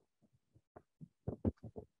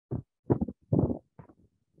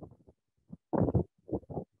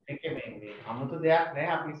 ඒකේ මේ 아무තු දෙයක්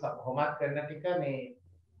නැහැ අපි කොහොමත් කරන ටික මේ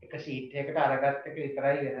එක ෂීට් එකකට අරගත්ත එක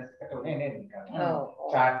විතරයි වෙනසකට උනේ නේද නිකන්. ඔව්.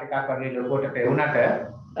 chart එකක් වගේ ලොකෝට පෙවුනට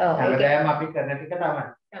හැමදාම අපි කරන ටික තමයි.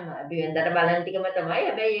 අපි වෙනදට බලන ටිකම තමයි.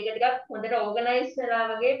 හැබැයි ඒක ටිකක් හොඳට ඕගනයිස් වෙලා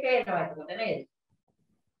වගේ පේනවා එතකොට නේද?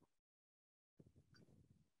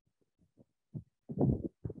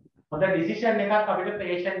 හොඳ ඩිසිෂන් එකක් අපිට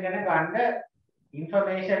patient ගැන ගන්න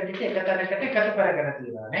information ටික එක තැනකට එකතු කරගෙන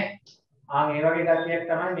තියෙනවා නේ. ඒ වගේ ගැටියක්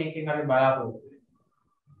තමයි මේකෙන් අපි බලාපොරොත්තු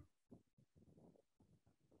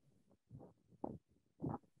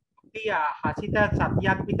වෙන්නේ. හසිත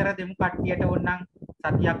සතියක් විතර දෙමු කට්ටියට ඕනනම්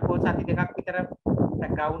සතියක් හෝ සති දෙකක් විතර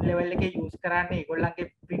ග්‍රවුන්ඩ් ලෙවල් එකේ යූස් කරන්න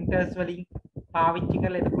ඒගොල්ලන්ගේ printers වලින් පාවිච්චි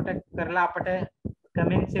කරලා එතකොට කරලා අපිට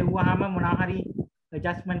කමෙන්ට්ස් එවුවාම මොනවා හරි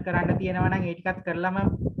ඇඩ්ජස්ට්මන්ට් කරන්න තියෙනවා නම් ඒ ටිකත් කරලම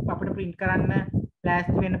අපිට print කරන්න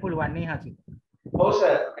ලෑස්ති වෙන්න පුළුවන් නේ හසිත. ඔව්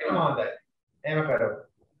සර් එහෙම හොඳයි. එහෙම කරමු.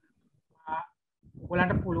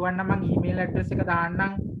 ඔයාලන්ට පුළුවන් නම් මම ඊමේල් ඇඩ්‍රස් එක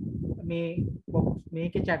දාන්නම් මේ box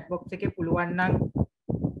මේකේ chat box එකේ පුළුවන් නම්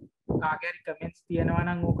කාගේ හරි කමෙන්ට්ස් තියෙනවා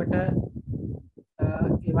නම් ඕකට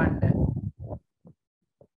එවන්න.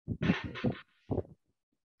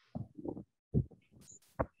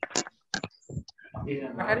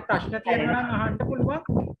 හරි ප්‍රශ්න තියෙනවා නම් අහන්න පුළුවන්.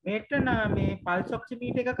 මේකට මේ පල්ස්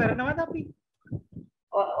ඔක්සිමීටර් එක කරනවද අපි?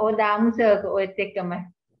 ඔය දාමු සර් ඔයත් එක්කම.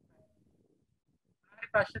 හරි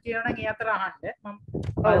ප්‍රශ්න තියෙනවා නම් ඒ අතර අහන්න. මම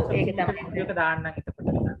ඔව් ඒක තමයි ඒක දාන්නම් එතකොට.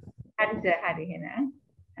 හරි සර් හරි එහෙනම්.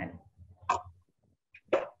 හරි.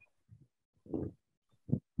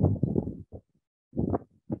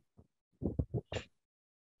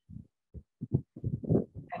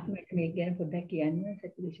 මේ ගැන පොඩ්ඩක් කියන්න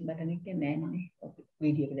සැචුරේෂන් බටන් එක නැහැ නේ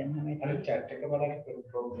වීඩියෝ එක දැම්මම අර chat එක බලන්න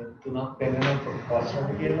තුනක් පෙන්නන ප්‍රශ්න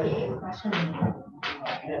කියලා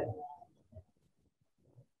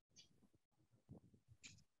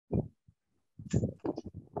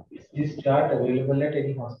Is this chart available at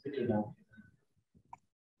any hospital now?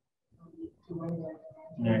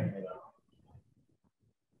 Right.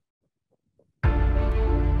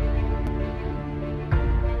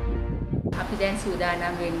 අපි දැන්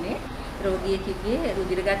සූදානම් වෙන්නේ රෝගියෙකුගේ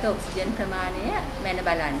රුධිරගත ඔක්සිජන් ප්‍රමාණය මැන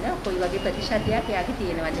බලන්න කොයි වගේ ප්‍රතිශතයක් එයාගේ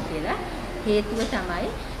තියෙනවද කියලා. හේතුව තමයි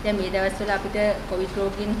දැන් මේ දවස්වල අපිට කොවිඩ්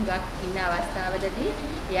රෝගීන් හුඟක් ඉන්න අවස්ථාවලදී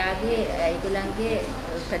එයාගේ ඒගොල්ලන්ගේ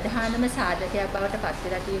ප්‍රධානම සාධකයක් බවට පත්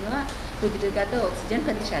වෙලා තියෙනවා රුධිරගත ඔක්සිජන්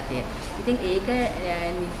ප්‍රතිශතය. ඉතින් ඒක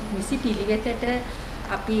නිසි පිළිවෙතට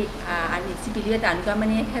අපි නිසි පිළිවෙත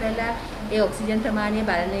අනුගමනය කරලා ඒ ඔක්සිජන් ප්‍රමාණය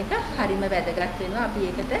බලන එක හරිම වැදගත් වෙනවා. අපි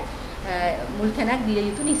ඒකට මුල් තැනක් දිය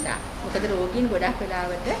යුතු නිසා. මොකද රෝගීන් ගොඩක්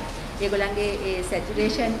වෙලාවට ඒගොල්ලන්ගේ ඒ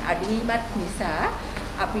සැචුරේෂන් අඩුවීමත් නිසා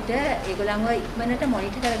අපිට ඒගොල්ලන්ව ඉක්මනට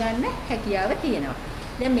මොනිටර් කරගන්න හැකියාව තියෙනවා.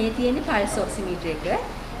 දැන් මේ තියෙන්නේ පල්ස් ඔක්සිමීටර් එක.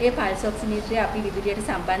 ඒ පල්ස් ඔක්සිමීටරය අපි විදුලියට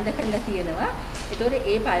සම්බන්ධ කරලා තියෙනවා. ඒතකොට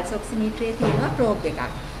ඒ පල්ස් ඔක්සිමීටරයේ තියෙනවා ප්‍රෝබ් එකක්.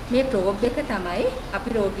 මේ ප්‍රෝබ් එක තමයි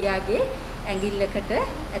අපි රෝගියාගේ ඇඟිල්ලකට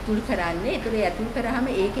ඇතුල් කරන්නේ. ඒතකොට ඇතුල්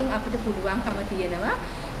කරාම ඒකෙන් අපිට පුළුවන්කම තියෙනවා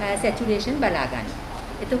සැචුරේෂන් බලා ගන්න.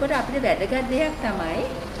 එතකොට අපිට වැදගත් දෙයක් තමයි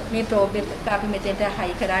මේ ප්‍රෝබ් එක අපි මෙතෙන්ට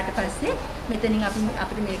හයි කරාට පස්සේ මෙතනින්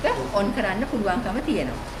අපිට මේක ඔන් කරන්න පුළුවන්කම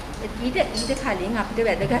තියෙනවා. ඊට කලින් අපිට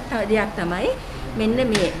වැදගත් දෙයක් තමයි මෙන්න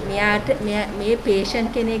මෙයාට මේ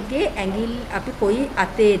patient කෙනෙක්ගේ ඇඟිල්ල අපි කොයි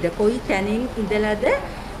අතේද කොයි තැනින් ඉඳලාද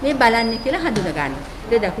මේ බලන්නේ කියලා හඳුනා ගන්න.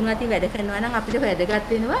 ඒක දකුණු අතින් වැඩ කරනවා නම් අපිට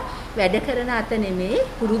වැදගත් වෙනවා වැඩ කරන අත නෙමෙයි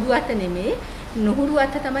පුරුදු අත නෙමෙයි නුහුරු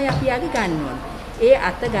අත තමයි අපි යාගේ ගන්න ඕනේ. ඒ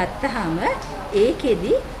අත ගත්තාම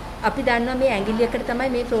ඒකෙදි අපි දන්නවා මේ ඇඟිල්ලයකට තමයි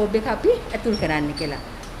මේ ප්‍රෝබ් එක අපි ඇතුල් කරන්න කියලා.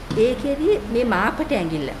 ඒකෙදි මේ මාපට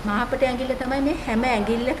ඇඟිල්ල තමයි මේ හැම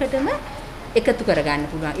ඇඟිල්ලකටම එකතු කරගන්න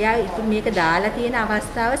පුළුවන්. එයා මේක දාලා තියෙන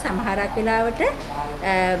අවස්ථාව සමහරක් වෙලාවට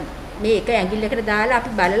මේ එක ඇඟිල්ලකට දාලා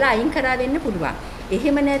අපි බලලා අයින් කරා වෙන්න පුළුවන්.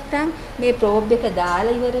 එහෙම නැත්නම් මේ ප්‍රෝබ් එක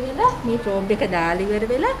දාලා ඉවර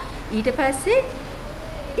වෙලා ඊට පස්සේ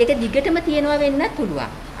ඒක දිගටම තියනවා වෙන්නත්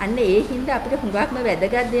පුළුවන්. අන්න ඒ හින්දා අපිට හුඟක්ම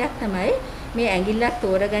වැදගත් දෙයක් තමයි මේ ඇඟිල්ලක්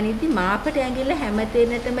තෝරගනිද්දි මාපට ඇඟිල්ල හැම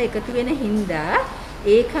තැනටම එකතු වෙන හින්දා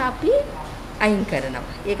ඒක අපි අයින් කරනවා.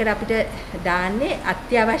 ඒකට අපිට දාන්නේ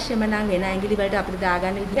අත්‍යවශ්‍යම නම් වෙන ඇඟිලි වලට අපිට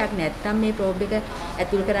දාගන්න විදිහක් නැත්නම් මේ ප්‍රෝබ් එක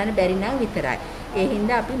ඇතුල් කරන්න බැරි නම් විතරයි. ඒ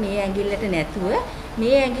හින්දා අපි මේ ඇඟිල්ලට නැතුව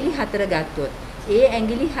මේ ඇඟිලි 4 ගත්තොත් ඒ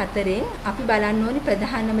ඇඟිලි 4ෙන් අපි බලන්න ඕනි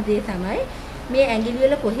ප්‍රධානම දේ තමයි මේ ඇඟිලි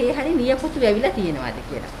වල කොහේ හරි නියපොතු වැවිලා තියෙනවද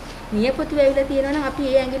කියලා. නියපොතු වැවිලා තියෙනවා නම් අපි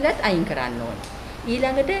ඒ ඇඟිල්ලත් අයින් කරන්න ඕනේ.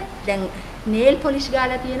 ඊළඟට දැන් නේල් පොලිෂ්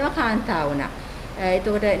ගාලා තියෙනවා කාන්තාවුණා.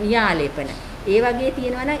 එතකොට නියාලේපන. ඒ වගේ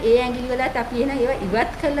තියෙනවා නම් ඒ ඇඟිලි වලත් අපි එහෙනම් ඒවා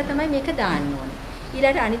ඉවත් කරලා තමයි මේක දාන්න ඕනේ.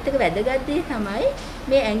 ඊළඟට අනිත් එක වැදගත් දේ තමයි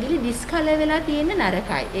මේ ඇඟිලි ඩිස්කලර් වෙලා තියෙන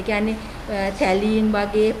නරකයි. ඒ කියන්නේ තැලීම්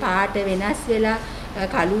වගේ පාට වෙනස් වෙලා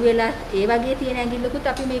කළු වෙලා ඒ වගේ තියෙන ඇඟිල්ලකුත්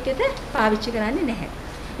අපි මේකට පාවිච්චි කරන්නේ නැහැ.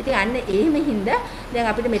 ඉතින් අන්න එහෙම හින්දා දැන්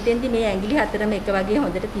අපිට මෙතෙන්දි මේ ඇඟිලි 4ම එක වගේ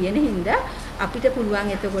හොඳට තියෙන හින්දා අපිට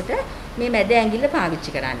පුළුවන් එතකොට මේ මැද ඇඟිල්ල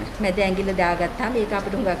පාවිච්චි කරන්න. මැද ඇඟිල්ල දාගත්තාම ඒක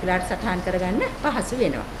අපිට හුඟක් වෙලාවට සටහන් කරගන්න පහසු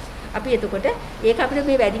වෙනවා. අපි එතකොට ඒක අපිට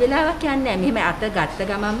මේ වැඩි වෙලාවක් යන්නේ නැහැ. මෙහෙම අත ගත්ත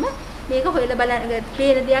ගමන්ම මේක හොයලා බලන්න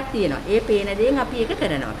පේන දෙයක් තියෙනවා. ඒ පේන දේෙන් අපි ඒක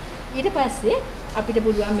කරනවා. ඊට පස්සේ අපිට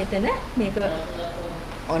පුළුවන් මෙතන මේක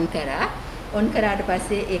ඔන් කරා. ඔන් කරාට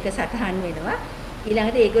පස්සේ ඒක සටහන් වෙනවා.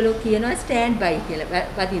 ඊළඟට ඒගොල්ලෝ කියනවා ස්ටෑන්ඩ් බයි කියලා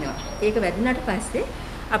වදිනවා. ඒක වැදුනට පස්සේ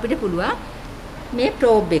අපිට පුළුවන් මේ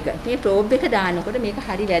ප්‍රෝබ් එක දානකොට මේක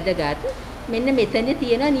හරි වැදගත්. මෙන්න මෙතන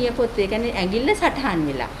තියෙන නියපොත්ත, ඒ කියන්නේ ඇඟිල්ල සටහන්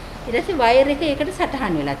වෙලා. ඊට පස්සේ වයර් එක ඒකට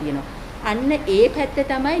සටහන් වෙලා තියෙනවා. අන්න ඒ පැත්ත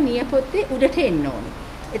තමයි නියපොත්තේ උඩට එන්න ඕනේ.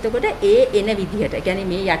 එතකොට ඒ එන විදිහට, ඒ කියන්නේ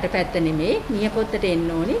මේ යට පැත්ත නෙමෙයි නියපොත්තට එන්න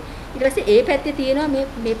ඕනේ. ඊට පස්සේ ඒ පැත්තේ තියෙනවා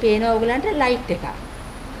මේ පේනවා ඔයගලන්ට ලයිට් එකක්.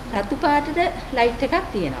 රතු පාටට ලයිට් එකක්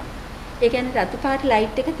තියෙනවා. ඒ කියන්නේ රතු පාට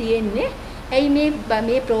ලයිට් එක තියෙන්නේ ඇයි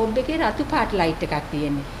මේ ප්‍රෝබ් එකේ රතු පාට ලයිට් එකක්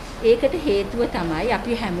තියෙන්නේ? ඒකට හේතුව තමයි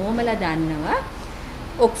අපි හැමෝමලා දන්නවා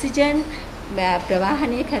ඔක්සිජන්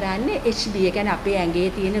ප්‍රවාහනය කරන්නේ HB, ඒ කියන්නේ අපේ ඇඟේ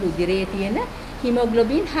තියෙන රුධිරයේ තියෙන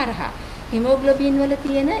හිමොග්ලොබින් හරහා. හිමොග්ලොබින් වල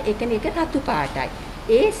තියෙන එක රතු පාටයි.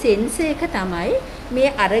 ඒ සෙන්සර් එක තමයි මේ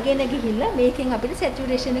අරගෙන ගිහිල්ලා මේකෙන් අපිට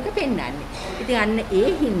සැචුරේෂන් එක පෙන්වන්නේ. ඉතින් අන්න ඒ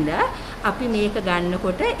හින්දා අපි මේක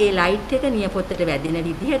ගන්නකොට ඒ ලයිට් එක නියපොත්තට වැදෙන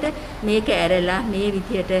විදිහට මේක ඇරලා මේ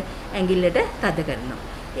විදිහට ඇඟිල්ලට තද කරනවා.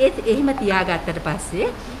 ඒත් එහෙම තියාගත්තට පස්සේ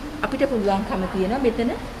අපිට පුළුවන්කම තියෙනවා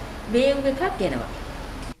මෙතන වේව් එකක් එනවා.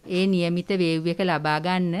 ඒ નિયમિત වේව් එක ලබා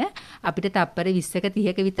ගන්න අපිට තප්පර 20ක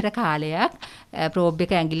 30ක විතර කාලයක් ප්‍රෝබ්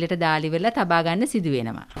එක ඇඟිල්ලට දාලි වෙලා තබා ගන්න සිදු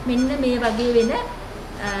වෙනවා. මෙන්න මේ වගේ වෙන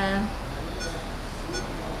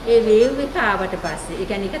ඒ වේව් එක ආවට පස්සේ, ඒ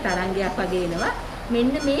කියන්නේ එක තරංගයක් වගේ එනවා.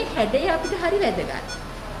 මෙන්න මේ හැඩය අපිට හරි වැදගත්.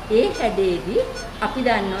 ඒ හැඩයේදී අපි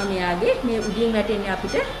දන්නවා මෙයාගේ මේ උඩින් වැටෙන්නේ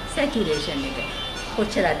අපිට සැචුරේෂන් එක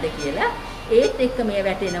කොච්චරද කියලා. ඒත් එක්ක මේ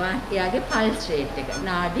වැටෙනවා එයාගේ පල්ස් රේට් එක,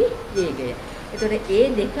 නාඩි වේගය. ඒතකොට ඒ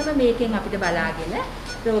දෙකම මේකෙන් අපිට බලාගෙන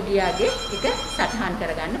රෝගියාගේ එක සටහන්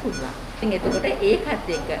කරගන්න පුළුවන්. ඉතින් එතකොට ඒකත්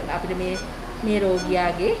එක්ක අපිට මේ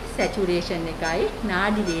රෝගියාගේ සැචුරේෂන් එකයි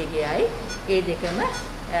නාඩි වේගයයි ඒ දෙකම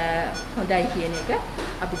හොඳයි කියන එක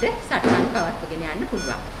අපිට සටහන් පවත්වාගෙන යන්න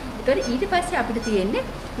පුළුවන්. ඒතකොට ඊට පස්සේ අපිට තියෙන්නේ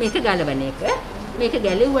මේක ගලවන එක. මේක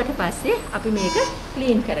ගැලෙව්වට පස්සේ අපි මේක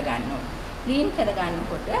ක්ලීන් කරගන්න ඕනේ. ක්ලීන්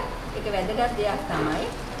කරගන්නකොට ඒක වැදගත් දෙයක් තමයි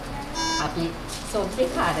අපි සොබ්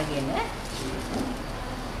එක අරගෙන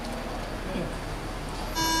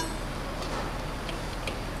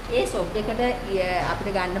ඒ සොබ් එකට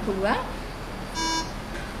අපිට ගන්න පුළුවන්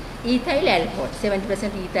ඊතයිල් ඇල්කොහොල්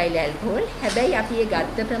 70% ඊතයිල් ඇල්කොහොල්. හැබැයි අපි ඒ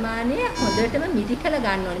ගත්ත ප්‍රමාණය හොඳටම මිදිකලා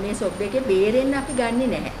ගන්න ඕනේ. මේ සොබ් එකේ බේරෙන්න අපි ගන්නෙ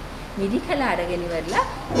නැහැ. මිදිකලා අරගෙන ඉවරලා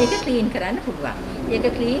මේක ක්ලීන් කරන්න පුළුවන්. ඒක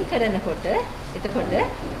ක්ලීන් කරනකොට එතකොට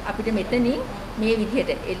අපිට මෙතනින් මේ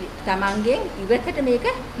විදිහට තමන්ගෙන් ඉවතට මේක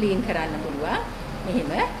ක්ලීන් කරන්න පුළුවන්.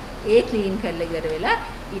 මෙහෙම ඒ ක්ලීන් කරලා ඉවර වෙලා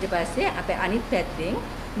ඊට පස්සේ අපේ අනිත් පැත්තෙන්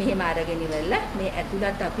මෙහෙම අරගෙන ඉවරලා මේ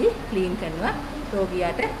ඇතුළත් අපි ක්ලීන් කරනවා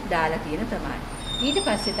රෝගියාට දාලා තියෙන ප්‍රමාණය. ඊට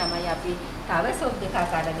පස්සේ තමයි අපි තව සොබ් එකක්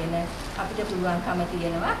අරගෙන අපිට පුළුවන්කම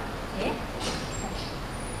තියෙනවා මේ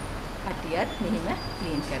අටියත් මෙහෙම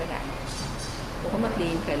ක්ලීන් කරගන්න. කොහොම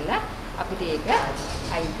ක්ලීන් කරලා අපිට ඒක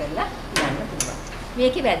අයින් කරලා යන්න පුළුවන්.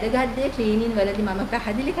 මේකේ වැදගත් දේ ක්ලීනින් වලදී මම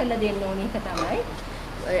පැහැදිලි කරලා දෙන්න ඕනේ එක තමයි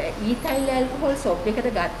ඊතයිල් ඇල්කොහොල් සොබ් එකට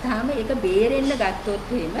ගත්තාම ඒක බේරෙන්න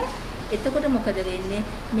ගත්තොත් එහෙම එතකොට මොකද වෙන්නේ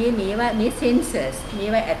මේ සෙන්සර්ස්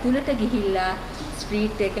මේවා ඇතුළට ගිහිල්ලා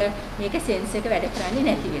ස්ට්‍රීට් එක මේක සෙන්සර් එක වැඩ කරන්නේ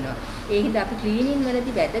නැති වෙනවා. ඒ හින්දා අපි ක්ලීනින්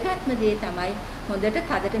වලදී වැදගත්ම දේ තමයි හොඳට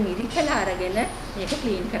කඩට මිරිකලා අරගෙන මේක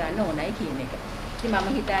ක්ලීන් කරන්න ඕනයි කියන එක. ඉතින් මම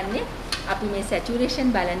හිතන්නේ අපි මේ සැචුරේෂන්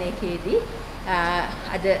බලන එකේදී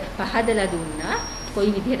අද පහදලා දුන්නා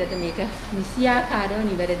කොයි විදිහටද මේක නිසියාකාරව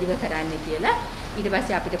නිවැරදිව කරන්න කියලා. ඊට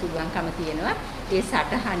පස්සේ අපිට පුළුවන්කම තියෙනවා ඒ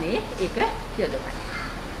සටහනේ ඒක යොදවන්න.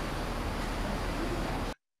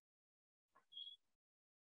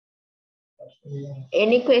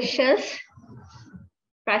 Any questions?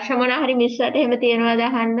 ප්‍රශ්න මොන හරි මිස්සට එහෙම තියෙනවද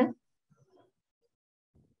අහන්න?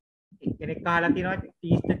 කෙනෙක් අහලා තියෙනවා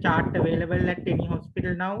is the chart available at any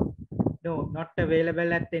hospital now? No, not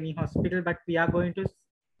available at any hospital, but we are going to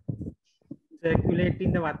circulate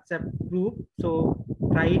in the WhatsApp group. So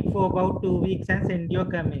try it for about 2 weeks and send your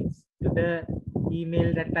comments to the email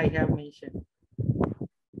that I have mentioned.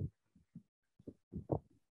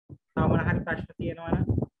 මොන හරි ප්‍රශ්න තියෙනවද?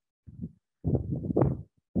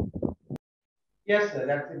 Yes, sir.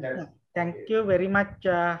 That's it. Thank you very much,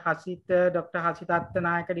 Hasita, Dr. Hasita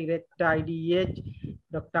Attanayaka, Director IDH,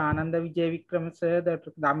 Dr. Ananda Vijayvikram sir,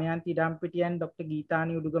 Dr. Damayanthi Idampitiya and Dr.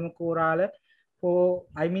 Geethani Udugama Korala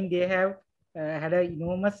they have had an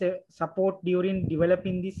enormous support during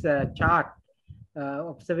developing this chart,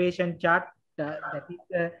 observation chart.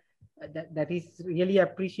 That is really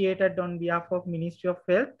appreciated on behalf of Ministry of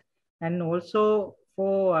Health, and also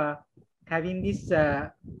for having this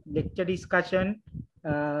lecture discussion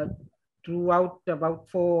throughout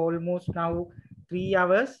for almost now 3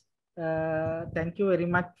 hours Thank you very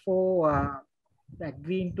much for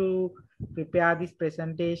agreeing to prepare this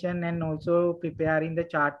presentation and also preparing the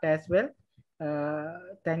chart as well.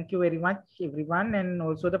 Thank you very much everyone, and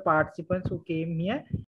also the participants who came here.